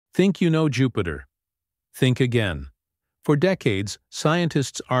Think you know Jupiter? Think again. For decades,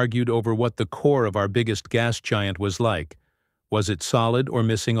 scientists argued over what the core of our biggest gas giant was like. Was it solid or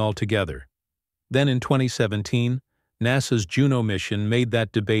missing altogether? Then in 2017, NASA's Juno mission made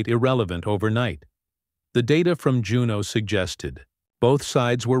that debate irrelevant overnight. The data from Juno suggested both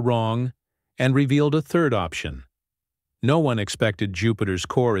sides were wrong and revealed a third option. No one expected Jupiter's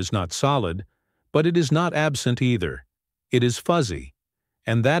core is not solid, but it is not absent either. It is fuzzy,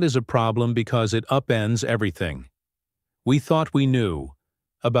 and that is a problem because it upends everything. We thought we knew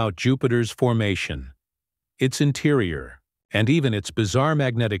about Jupiter's formation, its interior, and even its bizarre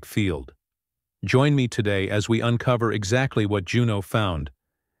magnetic field. Join me today as we uncover exactly what Juno found,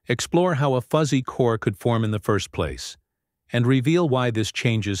 explore how a fuzzy core could form in the first place, and reveal why this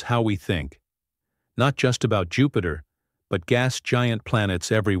changes how we think. Not just about Jupiter, but gas giant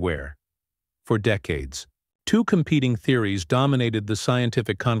planets everywhere. For decades, two competing theories dominated the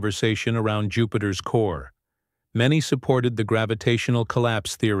scientific conversation around Jupiter's core. Many supported the gravitational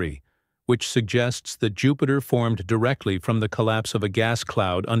collapse theory, which suggests that Jupiter formed directly from the collapse of a gas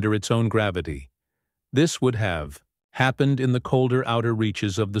cloud under its own gravity. This would have happened in the colder outer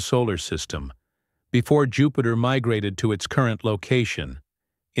reaches of the solar system, before Jupiter migrated to its current location.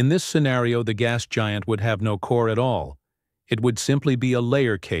 In this scenario, the gas giant would have no core at all. It would simply be a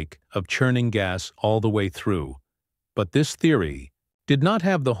layer cake of churning gas all the way through. But this theory did not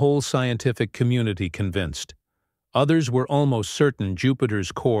have the whole scientific community convinced. Others were almost certain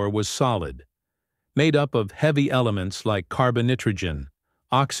Jupiter's core was solid, made up of heavy elements like carbon-nitrogen,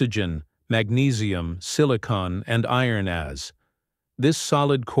 oxygen, magnesium, silicon, and iron. As this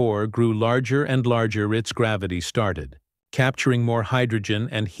solid core grew larger and larger, its gravity started capturing more hydrogen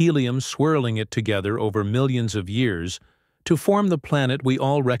and helium, swirling it together over millions of years to form the planet we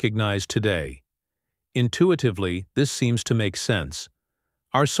all recognize today. Intuitively, this seems to make sense.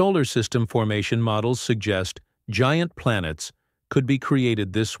 Our solar system formation models suggest giant planets could be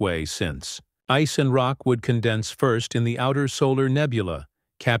created this way since ice and rock would condense first in the outer solar nebula,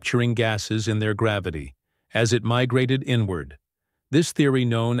 capturing gases in their gravity as it migrated inward. This theory,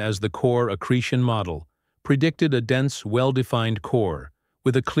 known as the core accretion model, predicted a dense, well-defined core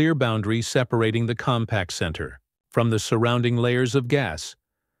with a clear boundary separating the compact center from the surrounding layers of gas.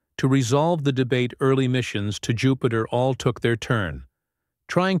 To resolve the debate, early missions to Jupiter all took their turn,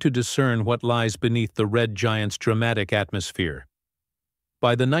 trying to discern what lies beneath the red giant's dramatic atmosphere.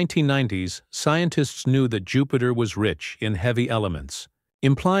 By the 1990s, scientists knew that Jupiter was rich in heavy elements,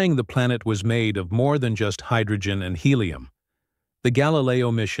 implying the planet was made of more than just hydrogen and helium. The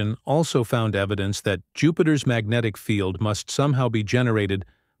Galileo mission also found evidence that Jupiter's magnetic field must somehow be generated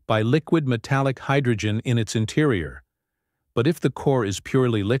by liquid metallic hydrogen in its interior. But if the core is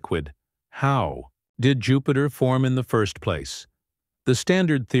purely liquid, how did Jupiter form in the first place? The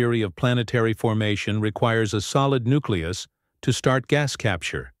standard theory of planetary formation requires a solid nucleus to start gas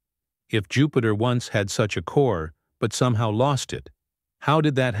capture. If Jupiter once had such a core, but somehow lost it, how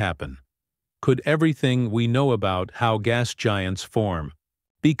did that happen? Could everything we know about how gas giants form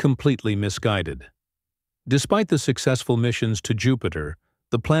be completely misguided? Despite the successful missions to Jupiter,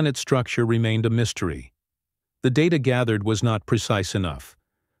 the planet's structure remained a mystery. The data gathered was not precise enough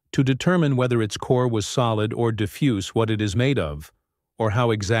to determine whether its core was solid or diffuse, what it is made of, or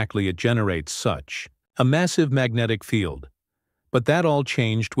how exactly it generates such a massive magnetic field. But that all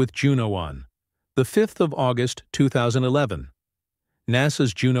changed with Juno on the 5th of August 2011.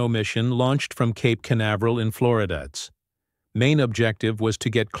 NASA's Juno mission launched from Cape Canaveral in Florida. Its main objective was to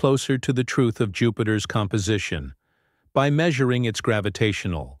get closer to the truth of Jupiter's composition by measuring its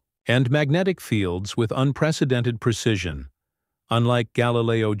gravitational and magnetic fields with unprecedented precision. Unlike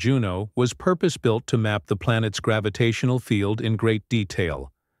Galileo, Juno was purpose-built to map the planet's gravitational field in great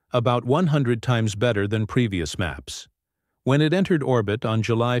detail, about 100 times better than previous maps. When it entered orbit on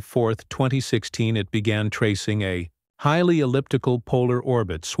July 4, 2016, it began tracing a highly elliptical polar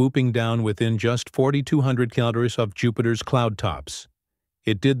orbit swooping down within just 4,200 kilometers of Jupiter's cloud tops.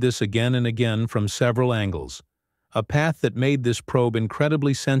 It did this again and again from several angles, a path that made this probe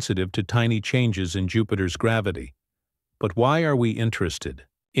incredibly sensitive to tiny changes in Jupiter's gravity. But why are we interested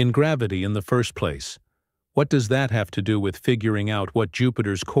in gravity in the first place? What does that have to do with figuring out what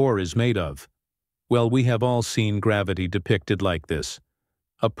Jupiter's core is made of? Well, we have all seen gravity depicted like this,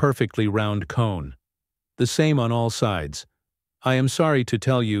 a perfectly round cone, the same on all sides. I am sorry to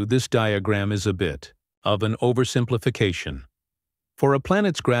tell you, this diagram is a bit of an oversimplification. For a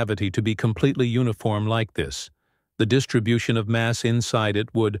planet's gravity to be completely uniform like this, the distribution of mass inside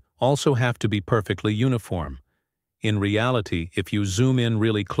it would also have to be perfectly uniform. In reality, if you zoom in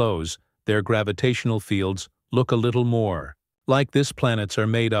really close, their gravitational fields look a little more Like this, planets are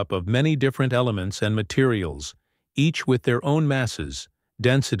made up of many different elements and materials, each with their own masses,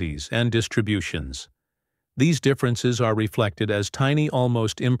 densities, and distributions. These differences are reflected as tiny,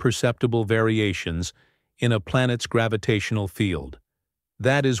 almost imperceptible variations in a planet's gravitational field.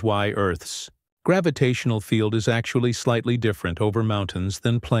 That is why Earth's gravitational field is actually slightly different over mountains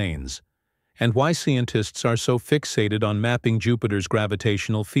than plains, and why scientists are so fixated on mapping Jupiter's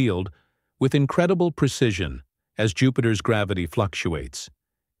gravitational field with incredible precision as Jupiter's gravity fluctuates.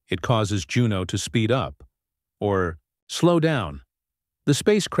 It causes Juno to speed up, or slow down. The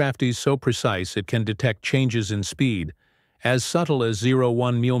spacecraft is so precise it can detect changes in speed as subtle as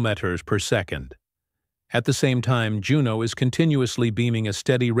 0.1 millimeters per second. At the same time, Juno is continuously beaming a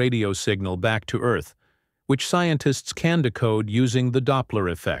steady radio signal back to Earth, which scientists can decode using the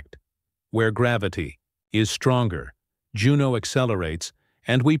Doppler effect. Where gravity is stronger, Juno accelerates,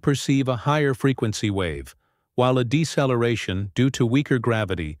 and we perceive a higher frequency wave, while a deceleration due to weaker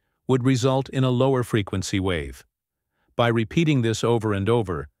gravity would result in a lower frequency wave. By repeating this over and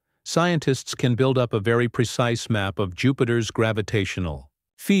over, scientists can build up a very precise map of Jupiter's gravitational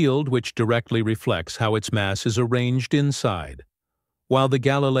field, which directly reflects how its mass is arranged inside. While the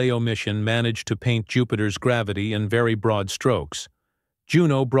Galileo mission managed to paint Jupiter's gravity in very broad strokes,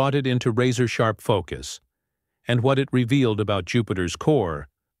 Juno brought it into razor-sharp focus, and what it revealed about Jupiter's core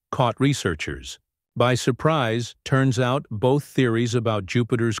caught researchers by surprise. Turns out both theories about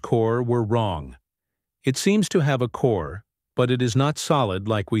Jupiter's core were wrong. It seems to have a core, but it is not solid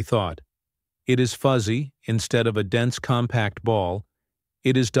like we thought. It is fuzzy instead of a dense compact ball.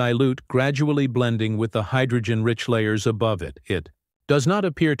 It is dilute, gradually blending with the hydrogen-rich layers above it. It does not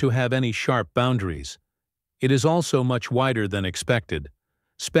appear to have any sharp boundaries. It is also much wider than expected,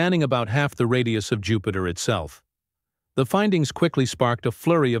 spanning about half the radius of Jupiter itself. The findings quickly sparked a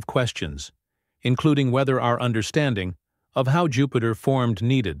flurry of questions, including whether our understanding of how Jupiter formed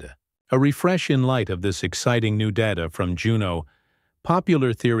needed a refresh. In light of this exciting new data from Juno,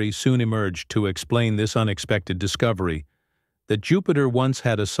 popular theory soon emerged to explain this unexpected discovery, that Jupiter once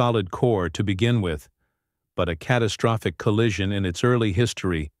had a solid core to begin with, but a catastrophic collision in its early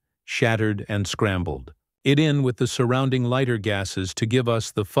history shattered and scrambled it in with the surrounding lighter gases to give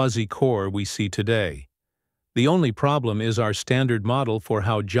us the fuzzy core we see today. The only problem is our standard model for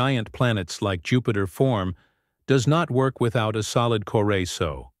how giant planets like Jupiter form does not work without a solid core.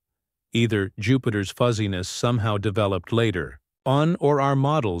 So either Jupiter's fuzziness somehow developed later on, or our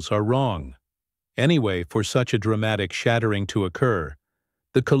models are wrong. Anyway, for such a dramatic shattering to occur,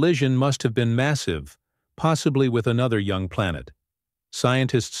 the collision must have been massive, possibly with another young planet.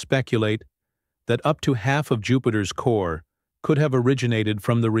 Scientists speculate that up to half of Jupiter's core could have originated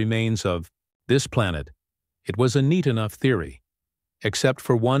from the remains of this planet. It was a neat enough theory, except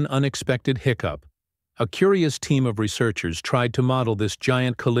for one unexpected hiccup. A curious team of researchers tried to model this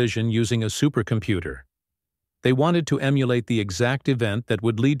giant collision using a supercomputer. They wanted to emulate the exact event that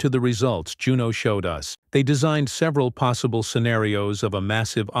would lead to the results Juno showed us. They designed several possible scenarios of a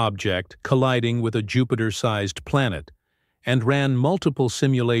massive object colliding with a Jupiter-sized planet, and ran multiple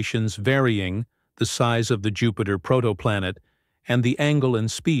simulations varying the size of the Jupiter protoplanet and the angle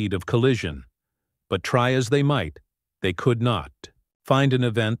and speed of collision. But try as they might, they could not find an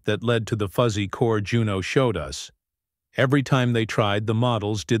event that led to the fuzzy core Juno showed us. Every time they tried, the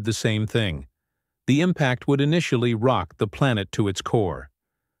models did the same thing. The impact would initially rock the planet to its core,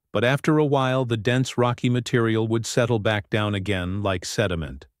 but after a while the dense rocky material would settle back down again like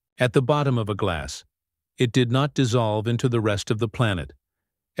sediment at the bottom of a glass. It did not dissolve into the rest of the planet.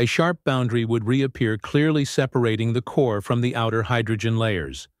 A sharp boundary would reappear, clearly separating the core from the outer hydrogen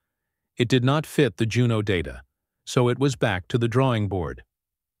layers. It did not fit the Juno data, so it was back to the drawing board.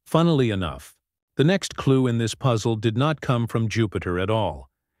 Funnily enough, the next clue in this puzzle did not come from Jupiter at all.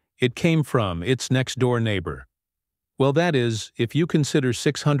 It came from its next-door neighbor. Well, that is, if you consider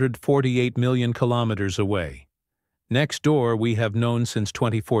 648 million kilometers away. Next door, we have known since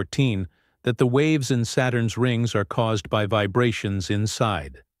 2014 that the waves in Saturn's rings are caused by vibrations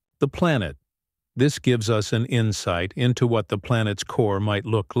inside the planet. This gives us an insight into what the planet's core might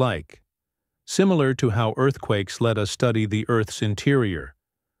look like. Similar to how earthquakes let us study the Earth's interior.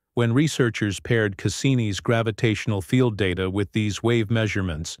 When researchers paired Cassini's gravitational field data with these wave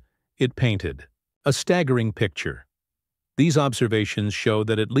measurements, it painted a staggering picture. These observations show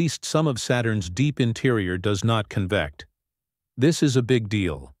that at least some of Saturn's deep interior does not convect. This is a big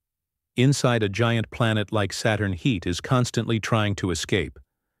deal. Inside a giant planet like Saturn, heat is constantly trying to escape.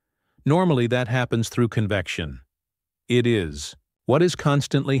 Normally that happens through convection. It is what is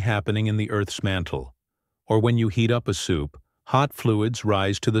constantly happening in the Earth's mantle. Or when you heat up a soup, hot fluids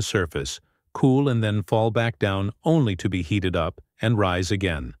rise to the surface, cool and then fall back down only to be heated up and rise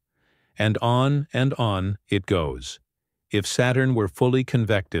again. And on it goes. If Saturn were fully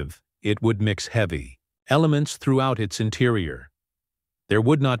convective, it would mix heavy elements throughout its interior. There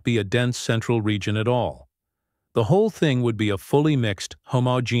would not be a dense central region at all. The whole thing would be a fully mixed,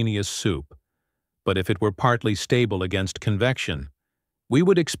 homogeneous soup. But if it were partly stable against convection, we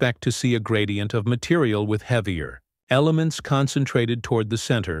would expect to see a gradient of material with heavier elements concentrated toward the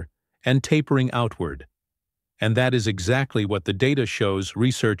center and tapering outward. And that is exactly what the data shows.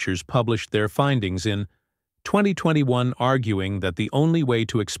 Researchers published their findings in 2021, arguing that the only way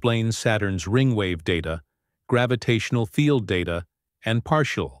to explain Saturn's ring wave data, gravitational field data, and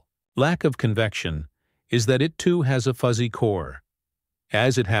partial lack of convection is that it too has a fuzzy core.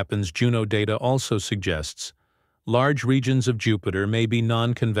 As it happens, Juno data also suggests large regions of Jupiter may be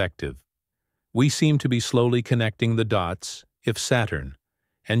non-convective. We seem to be slowly connecting the dots. If Saturn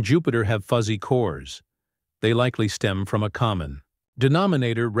and Jupiter have fuzzy cores, they likely stem from a common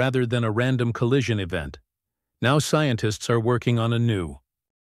denominator rather than a random collision event. Now scientists are working on a new,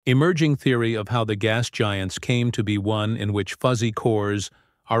 emerging theory of how the gas giants came to be, one in which fuzzy cores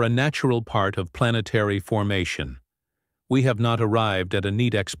are a natural part of planetary formation. We have not arrived at a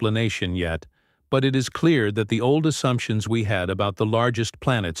neat explanation yet, but it is clear that the old assumptions we had about the largest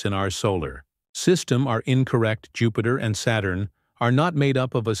planets in our solar system are incorrect. Jupiter and Saturn are not made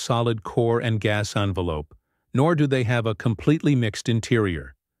up of a solid core and gas envelope, nor do they have a completely mixed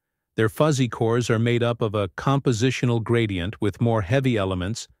interior. Their fuzzy cores are made up of a compositional gradient with more heavy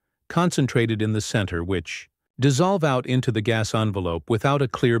elements concentrated in the center, which dissolve out into the gas envelope without a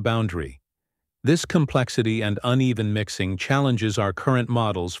clear boundary. This complexity and uneven mixing challenges our current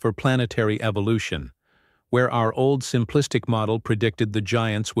models for planetary evolution, where our old simplistic model predicted the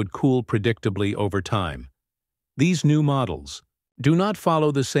giants would cool predictably over time. These new models do not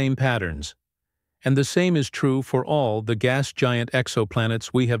follow the same patterns, and the same is true for all the gas giant exoplanets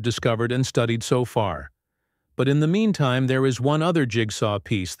we have discovered and studied so far. But in the meantime, there is one other jigsaw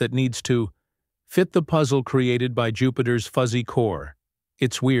piece that needs to fit the puzzle created by Jupiter's fuzzy core,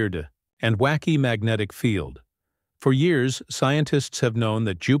 its weird and wacky magnetic field. For years, scientists have known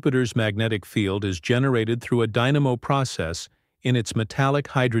that Jupiter's magnetic field is generated through a dynamo process in its metallic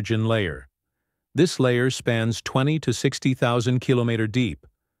hydrogen layer. This layer spans 20 to 60,000 kilometers deep,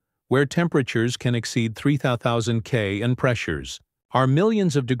 where temperatures can exceed 3,000 K and pressures are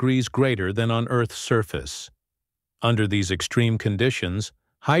millions of degrees greater than on Earth's surface. Under these extreme conditions,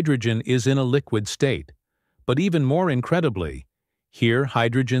 hydrogen is in a liquid state, but even more incredibly, here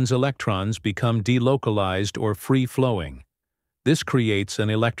hydrogen's electrons become delocalized or free-flowing. This creates an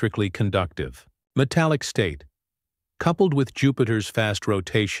electrically conductive, metallic state. Coupled with Jupiter's fast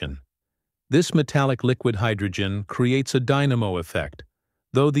rotation, this metallic liquid hydrogen creates a dynamo effect,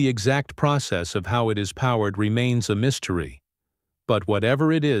 though the exact process of how it is powered remains a mystery. But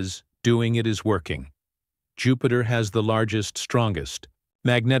whatever it is, doing it is working. Jupiter has the largest, strongest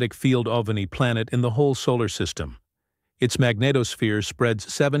magnetic field of any planet in the whole solar system. Its magnetosphere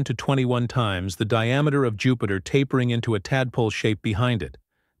spreads 7 to 21 times the diameter of Jupiter, tapering into a tadpole shape behind it,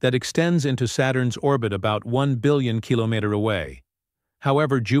 that extends into Saturn's orbit about 1 billion kilometers away.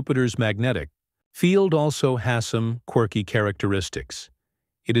 However, Jupiter's magnetic field also has some quirky characteristics.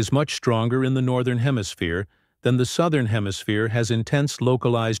 It is much stronger in the northern hemisphere than the southern hemisphere, has intense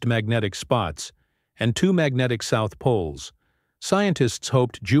localized magnetic spots and 2 magnetic south poles. Scientists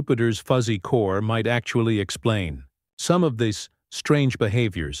hoped Jupiter's fuzzy core might actually explain some of these strange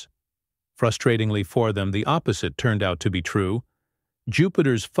behaviors. Frustratingly for them, the opposite turned out to be true.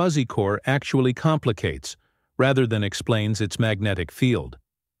 Jupiter's fuzzy core actually complicates, rather than explains, its magnetic field.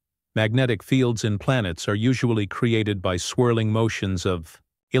 Magnetic fields in planets are usually created by swirling motions of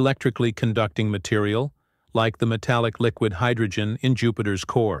electrically conducting material, like the metallic liquid hydrogen in Jupiter's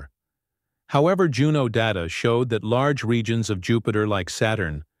core. However, Juno data showed that large regions of Jupiter, like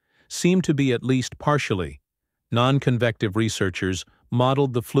Saturn, seem to be at least partially non-convective. Researchers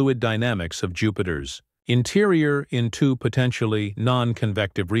modeled the fluid dynamics of Jupiter's interior in 2 potentially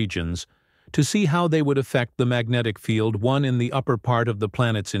non-convective regions to see how they would affect the magnetic field, one in the upper part of the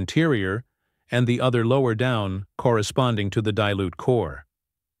planet's interior and the other lower down, corresponding to the dilute core.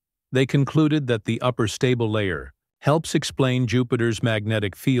 They concluded that the upper stable layer helps explain Jupiter's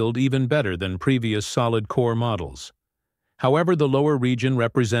magnetic field even better than previous solid core models. However, the lower region,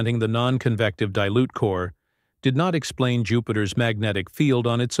 representing the non-convective dilute core, did not explain Jupiter's magnetic field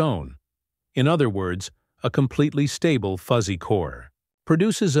on its own. In other words, a completely stable fuzzy core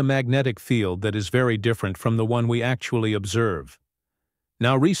produces a magnetic field that is very different from the one we actually observe.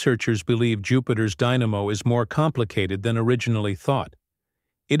 Now, researchers believe Jupiter's dynamo is more complicated than originally thought.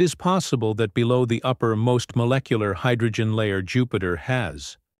 It is possible that below the uppermost molecular hydrogen layer Jupiter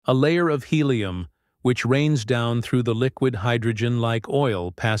has a layer of helium which rains down through the liquid hydrogen like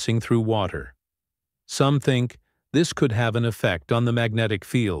oil passing through water. Some think this could have an effect on the magnetic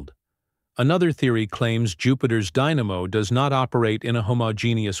field. Another theory claims Jupiter's dynamo does not operate in a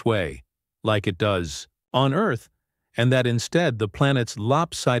homogeneous way, like it does on Earth, and that instead the planet's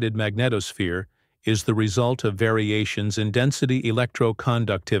lopsided magnetosphere is the result of variations in density,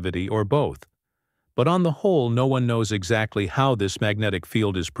 electroconductivity, or both. But on the whole, no one knows exactly how this magnetic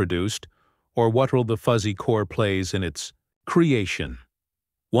field is produced or what role the fuzzy core plays in its creation.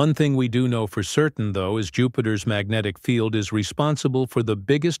 One thing we do know for certain, though, is Jupiter's magnetic field is responsible for the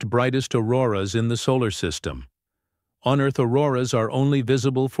biggest, brightest auroras in the solar system. On Earth, auroras are only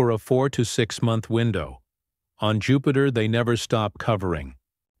visible for a 4 to 6 month window. On Jupiter, they never stop covering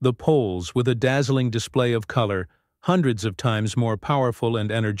the poles with a dazzling display of color, hundreds of times more powerful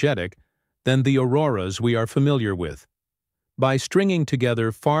and energetic than the auroras we are familiar with. By stringing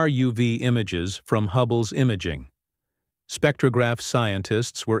together far UV images from Hubble's imaging, spectrograph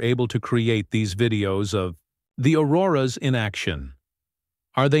scientists were able to create these videos of the auroras in action.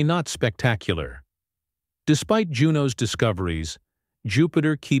 Are they not spectacular? Despite Juno's discoveries,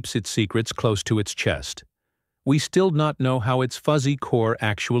 Jupiter keeps its secrets close to its chest. We still not know how its fuzzy core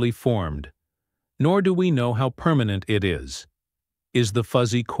actually formed, nor do we know how permanent it is. Is the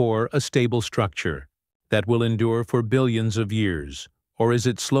fuzzy core a stable structure that will endure for billions of years, or is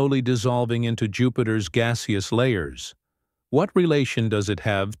it slowly dissolving into Jupiter's gaseous layers? What relation does it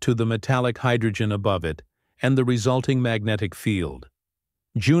have to the metallic hydrogen above it and the resulting magnetic field?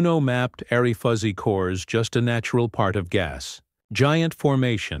 Juno mapped airy fuzzy cores just a natural part of gas. Giant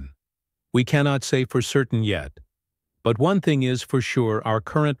formation. We cannot say for certain yet. But one thing is for sure, our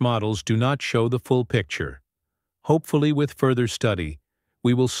current models do not show the full picture. Hopefully, with further study,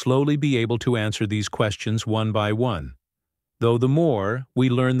 we will slowly be able to answer these questions one by one. Though the more we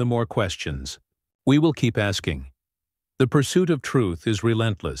learn, the more questions we will keep asking. The pursuit of truth is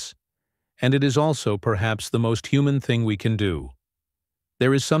relentless, and it is also perhaps the most human thing we can do.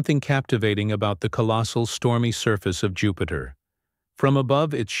 There is something captivating about the colossal, stormy surface of Jupiter. From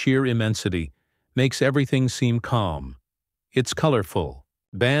above, its sheer immensity makes everything seem calm. It's colorful,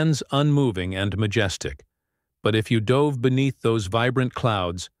 bands unmoving and majestic. But if you dove beneath those vibrant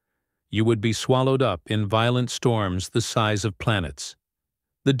clouds, you would be swallowed up in violent storms the size of planets.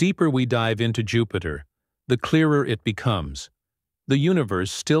 The deeper we dive into Jupiter, the clearer it becomes. The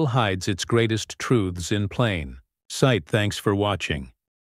universe still hides its greatest truths in plain sight. Thanks for watching.